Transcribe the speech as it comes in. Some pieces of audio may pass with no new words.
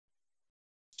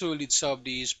So let's solve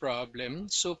this problem.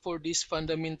 So for these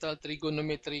fundamental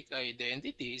trigonometric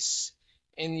identities,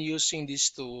 and using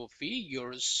these two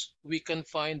figures, we can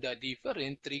find the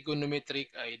different trigonometric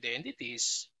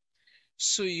identities.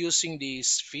 So using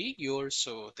this figure,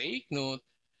 so take note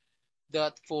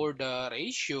that for the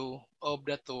ratio of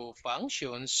the two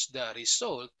functions, the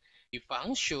result, the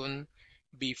function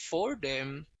before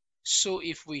them, so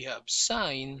if we have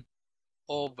sine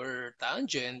over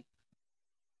tangent,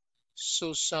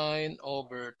 so sine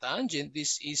over tangent,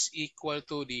 this is equal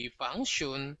to the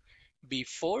function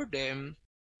before them.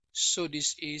 So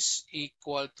this is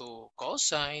equal to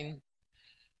cosine.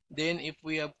 Then if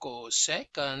we have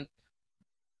cosecant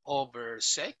over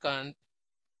secant,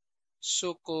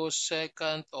 so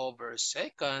cosecant over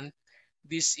secant,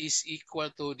 this is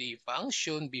equal to the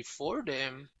function before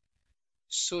them.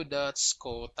 So that's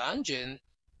cotangent.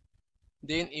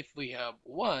 Then if we have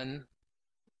 1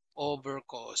 over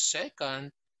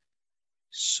cosecant,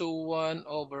 so 1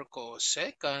 over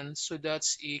cosecant, so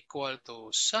that's equal to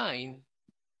sine.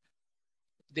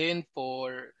 Then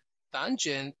for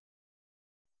tangent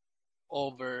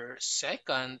over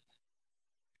secant,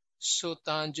 so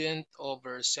tangent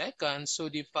over secant, so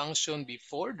the function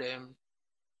before them,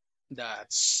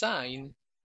 that's sine.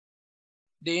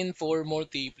 Then for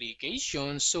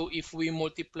multiplication, so if we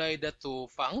multiply the two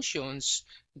functions,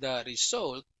 the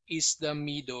result is the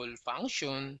middle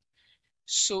function.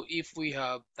 So if we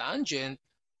have tangent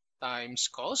times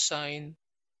cosine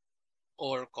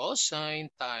or cosine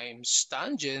times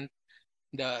tangent,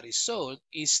 the result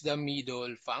is the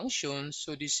middle function.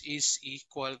 So this is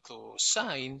equal to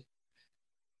sine.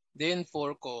 Then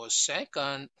for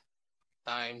cosecant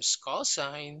times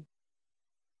cosine,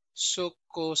 so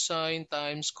cosine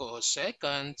times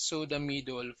cosecant, so the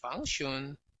middle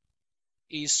function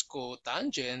is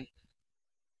cotangent.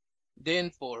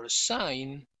 Then for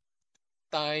sine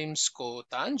times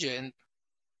cotangent,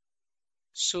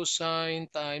 so sine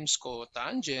times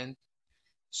cotangent,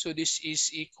 so this is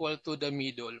equal to the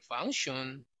middle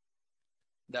function,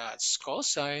 that's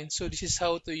cosine. So this is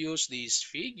how to use this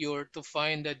figure to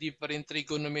find the different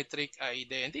trigonometric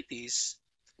identities.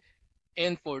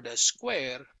 And for the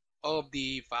square of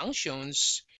the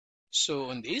functions,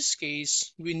 so in this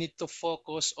case, we need to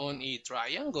focus on a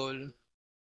triangle.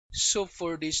 So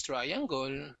for this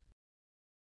triangle,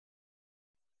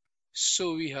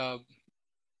 so we have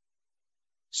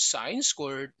sine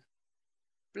squared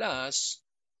plus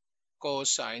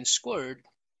cosine squared,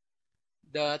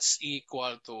 that's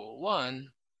equal to 1.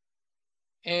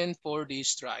 And for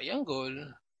this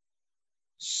triangle,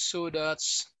 so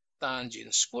that's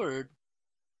tangent squared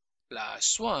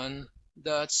plus 1,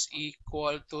 that's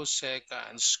equal to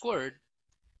secant squared.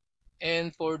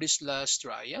 And for this last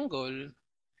triangle,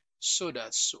 so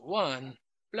that's 1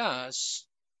 plus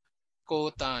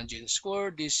cotangent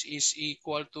squared, this is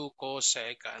equal to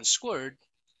cosecant squared.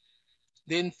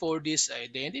 Then for this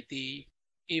identity,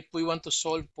 if we want to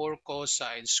solve for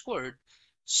cosine squared,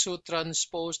 so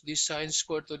transpose this sine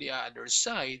squared to the other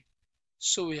side.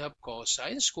 So we have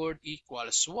cosine squared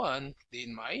equals 1,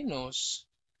 then minus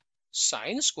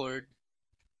sine squared.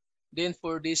 Then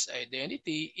for this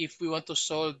identity, if we want to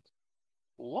solve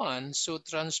 1, so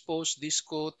transpose this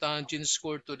cotangent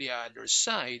squared to the other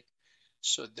side.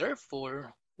 So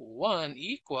therefore, 1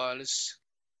 equals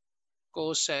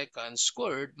cosecant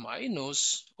squared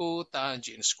minus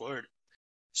cotangent squared.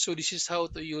 So this is how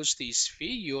to use this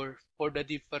figure for the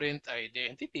different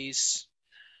identities.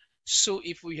 So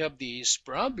if we have this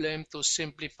problem to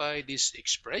simplify this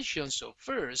expression, so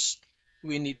first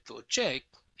we need to check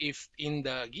if in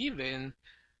the given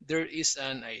there is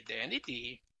an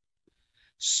identity.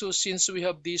 So since we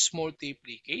have this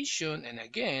multiplication, and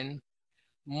again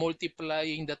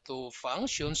multiplying the two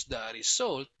functions, the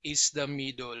result is the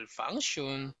middle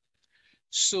function.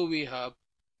 So we have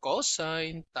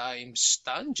cosine times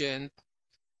tangent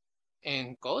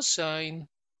and cosine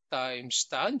times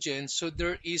tangent. So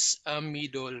there is a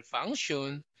middle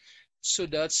function. So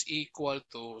that's equal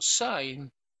to sine.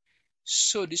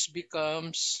 So this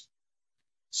becomes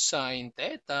sine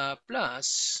theta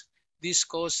plus this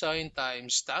cosine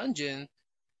times tangent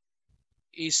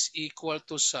is equal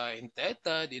to sine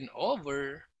theta then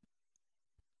over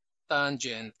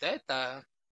tangent theta.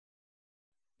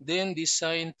 Then the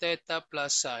sine theta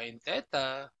plus sine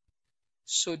theta.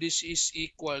 So this is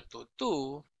equal to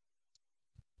 2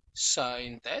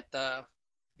 sine theta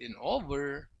then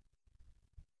over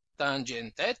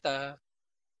tangent theta.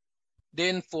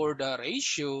 Then for the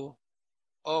ratio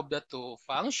of the two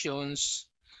functions,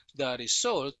 the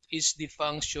result is the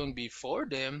function before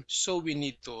them. So we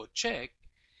need to check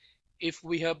if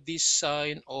we have this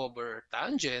sine over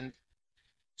tangent.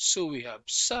 So we have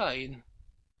sine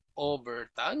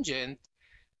over tangent.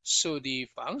 So the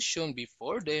function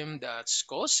before them, that's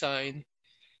cosine.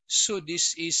 So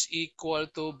this is equal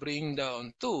to bring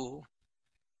down 2.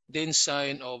 Then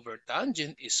sine over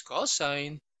tangent is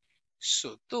cosine.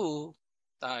 So 2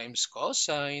 times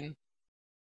cosine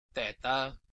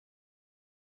theta.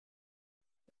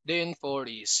 Then 4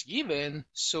 is given.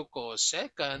 So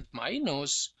cosecant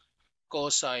minus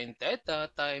cosine theta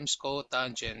times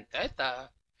cotangent theta.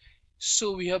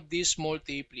 So we have this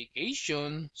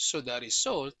multiplication. So the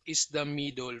result is the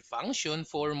middle function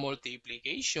for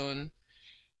multiplication.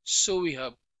 So we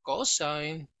have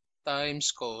cosine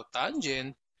times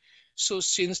cotangent. So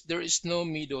since there is no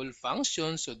middle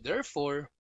function, so therefore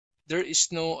there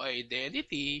is no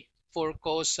identity for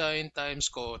cosine times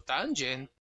cotangent.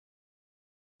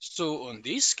 So on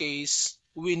this case,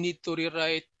 we need to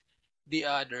rewrite the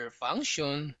other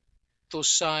function to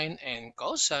sine and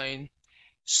cosine.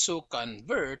 So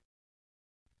convert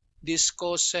this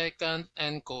cosecant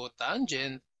and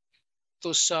cotangent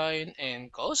to sine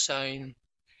and cosine.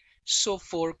 So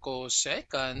for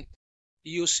cosecant,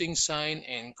 using sine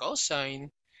and cosine,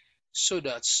 so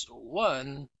that's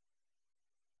 1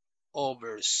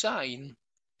 over sine.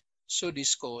 So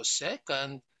this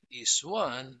cosecant is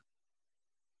 1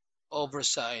 over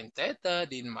sine theta,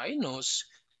 then minus.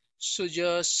 So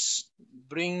just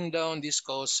bring down this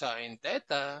cosine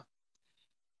theta.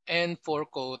 And for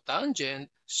cotangent,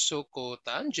 so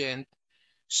cotangent,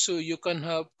 so you can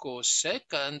have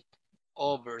cosecant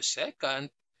over secant.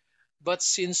 But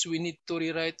since we need to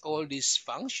rewrite all these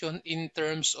functions in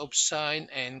terms of sine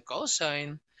and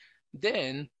cosine,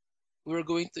 then we're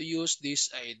going to use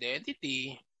this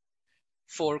identity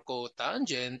for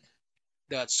cotangent.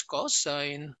 That's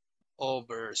cosine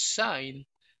over sine.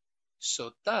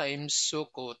 So times, so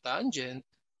cotangent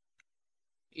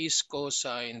is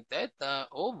cosine theta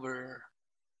over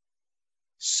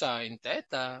sine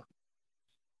theta.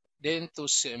 Then to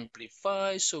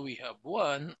simplify, so we have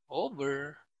 1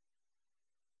 over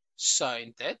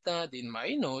sine theta, then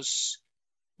minus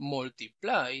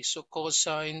multiply. So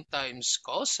cosine times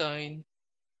cosine.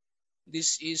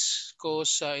 This is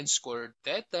cosine squared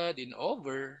theta, then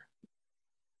over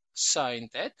sine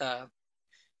theta.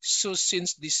 So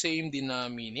since the same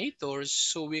denominators,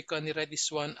 so we can write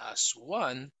this one as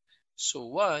 1. So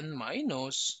 1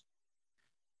 minus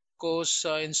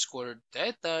cosine squared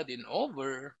theta, then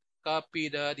over, copy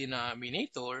the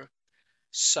denominator,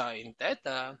 sine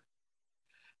theta.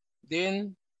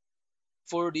 Then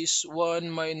for this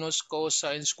 1 minus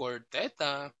cosine squared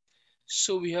theta,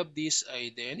 so we have this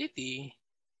identity,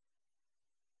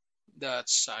 that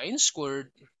sine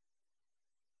squared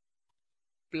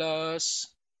plus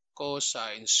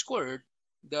cosine squared,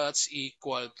 that's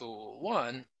equal to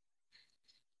 1.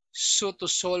 So to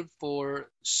solve for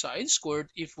sine squared,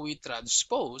 if we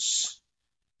transpose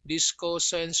this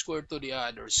cosine squared to the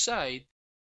other side,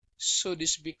 so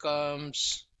this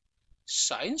becomes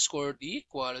sine squared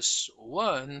equals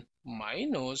 1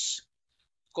 minus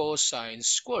cosine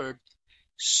squared.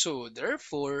 So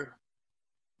therefore,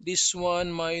 this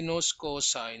 1 minus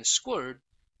cosine squared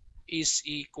is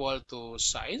equal to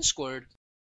sine squared.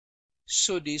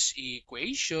 So this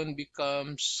equation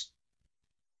becomes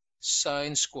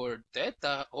sine squared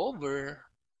theta over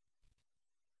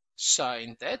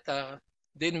sine theta.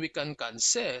 Then we can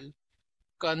cancel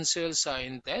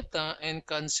sine theta and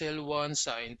cancel 1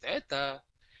 sine theta.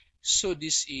 So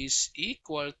this is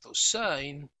equal to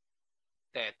sine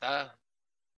theta.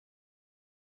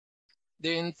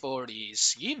 Then for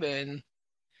this given,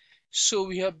 so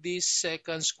we have this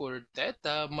secant squared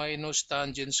theta minus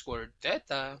tangent squared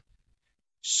theta.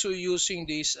 So using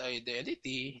this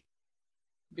identity,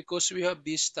 because we have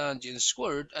this tangent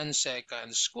squared and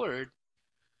secant squared,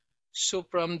 so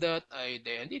from that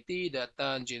identity, the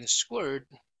tangent squared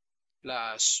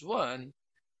plus 1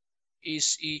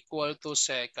 is equal to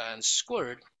secant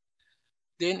squared.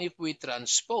 Then if we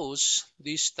transpose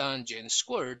this tangent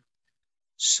squared,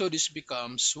 so this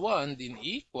becomes 1, then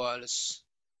equals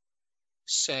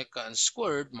secant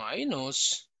squared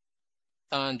minus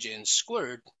tangent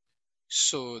squared.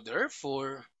 So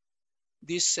therefore,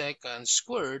 this secant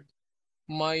squared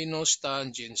minus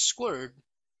tangent squared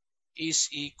is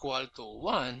equal to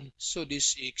 1. So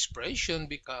this expression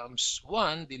becomes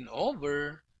 1 then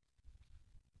over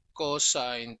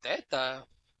cosine theta.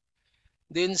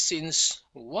 Then since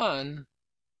 1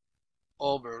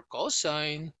 over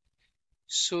cosine,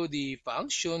 so the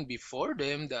function before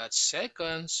them, that's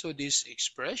secant, so this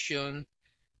expression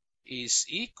is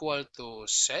equal to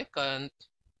secant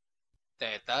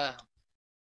theta.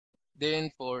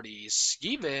 Then for this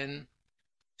given,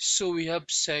 So we have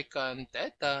secant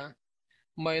theta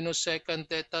minus secant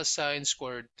theta sine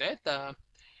squared theta.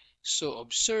 So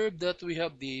observe that we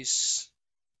have these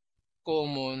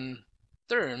common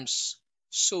terms.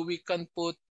 So we can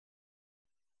put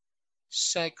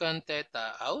secant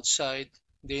theta outside,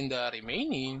 then the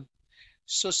remaining.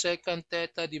 So secant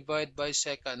theta divided by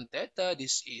secant theta,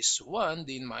 this is 1,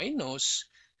 then minus.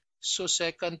 So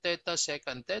secant theta,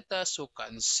 so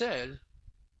cancel.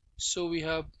 So we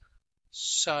have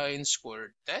sine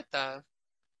squared theta.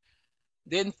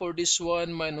 Then for this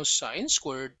one minus sine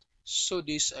squared, so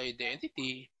this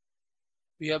identity,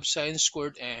 we have sine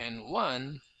squared and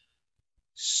 1.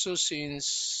 So since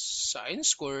sine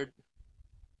squared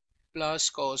plus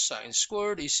cosine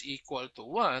squared is equal to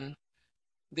 1,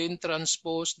 then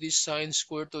transpose this sine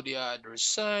squared to the other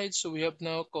side. So we have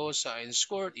now cosine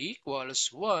squared equals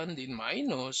 1, then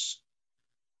minus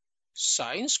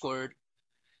sine squared.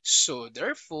 So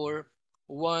therefore,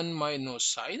 1 minus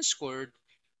sine squared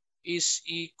is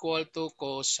equal to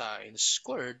cosine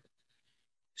squared.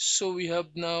 So we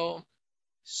have now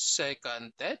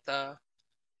secant theta,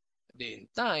 then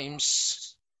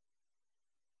times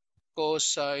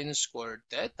cosine squared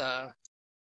theta.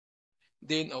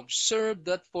 Then observe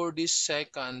that for this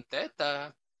secant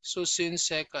theta, so since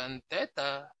secant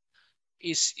theta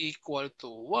is equal to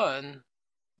 1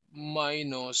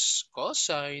 minus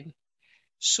cosine,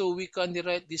 so we can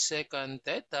rewrite the secant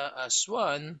theta as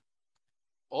 1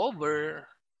 over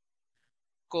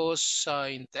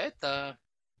cosine theta,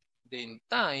 then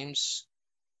times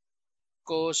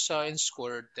cosine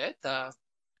squared theta.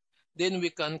 Then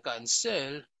we can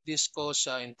cancel this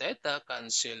cosine theta,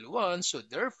 cancel 1. So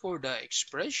therefore, the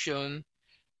expression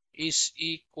is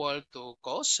equal to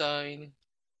cosine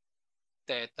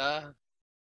theta.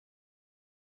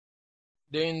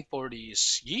 Then for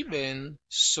this given,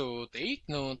 so take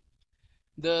note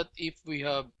that if we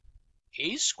have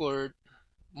a squared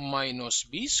minus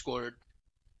b squared,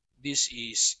 this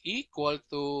is equal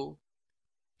to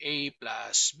a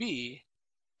plus b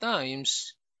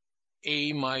times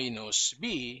a minus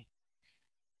b.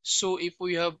 So if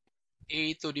we have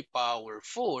a to the power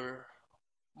 4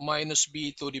 minus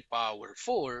b to the power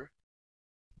 4,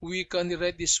 we can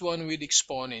write this one with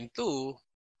exponent 2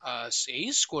 as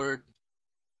a squared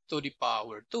to the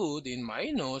power 2, then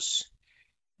minus,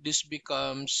 this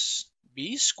becomes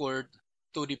b squared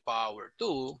to the power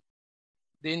 2,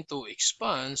 then to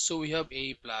expand, so we have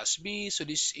a plus b, so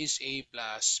this is a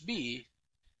plus b,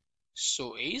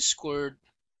 so a squared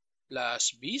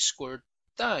plus b squared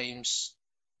times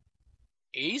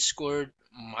a squared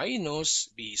minus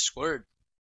b squared.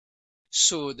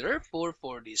 So therefore,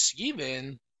 for this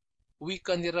given, we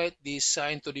can write this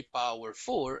sine to the power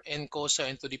 4 and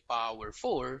cosine to the power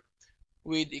 4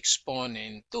 with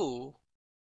exponent 2.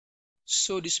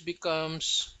 So this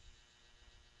becomes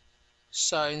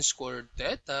sine squared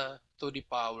theta to the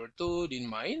power 2, then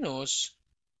minus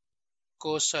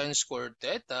cosine squared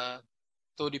theta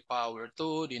to the power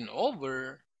 2, then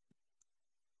over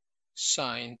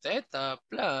sine theta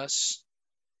plus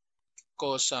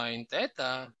cosine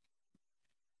theta.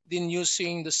 Then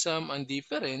using the sum and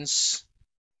difference,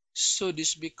 so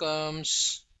this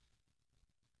becomes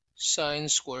sine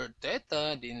squared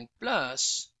theta, then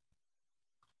plus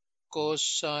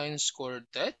cosine squared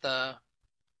theta,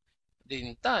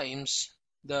 then times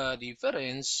the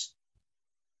difference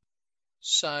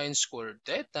sine squared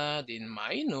theta, then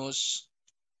minus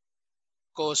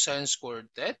cosine squared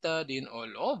theta, then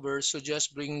all over. So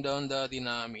just bring down the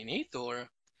denominator,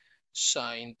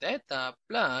 sine theta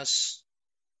plus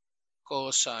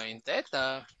cosine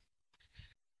theta.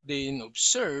 Then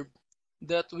observe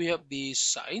that we have the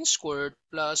sine squared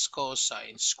plus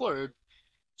cosine squared.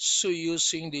 So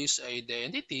using this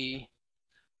identity,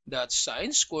 that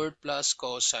sine squared plus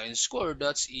cosine squared,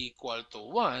 that's equal to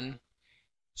 1.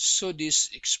 So this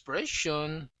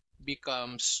expression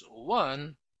becomes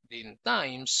 1, then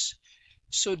times.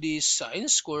 So this sine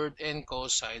squared and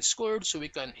cosine squared, so we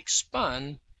can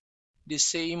expand the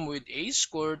same with a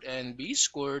squared and b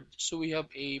squared. So we have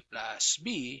a plus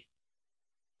b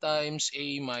times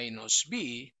a minus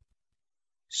b.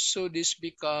 So this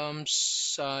becomes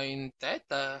sine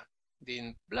theta,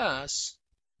 then plus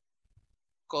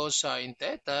cosine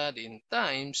theta, then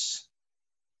times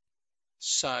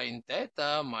sine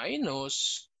theta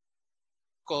minus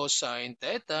cosine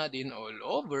theta, then all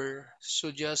over.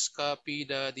 So just copy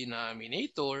the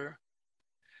denominator,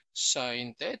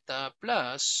 sine theta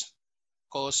plus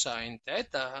cosine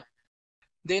theta.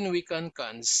 Then we can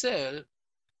cancel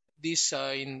the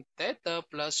sine theta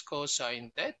plus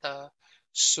cosine theta.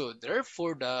 So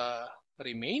therefore, the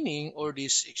remaining or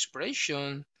this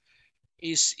expression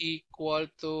is equal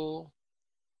to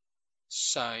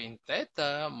sine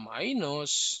theta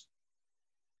minus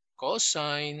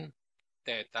cosine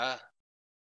theta.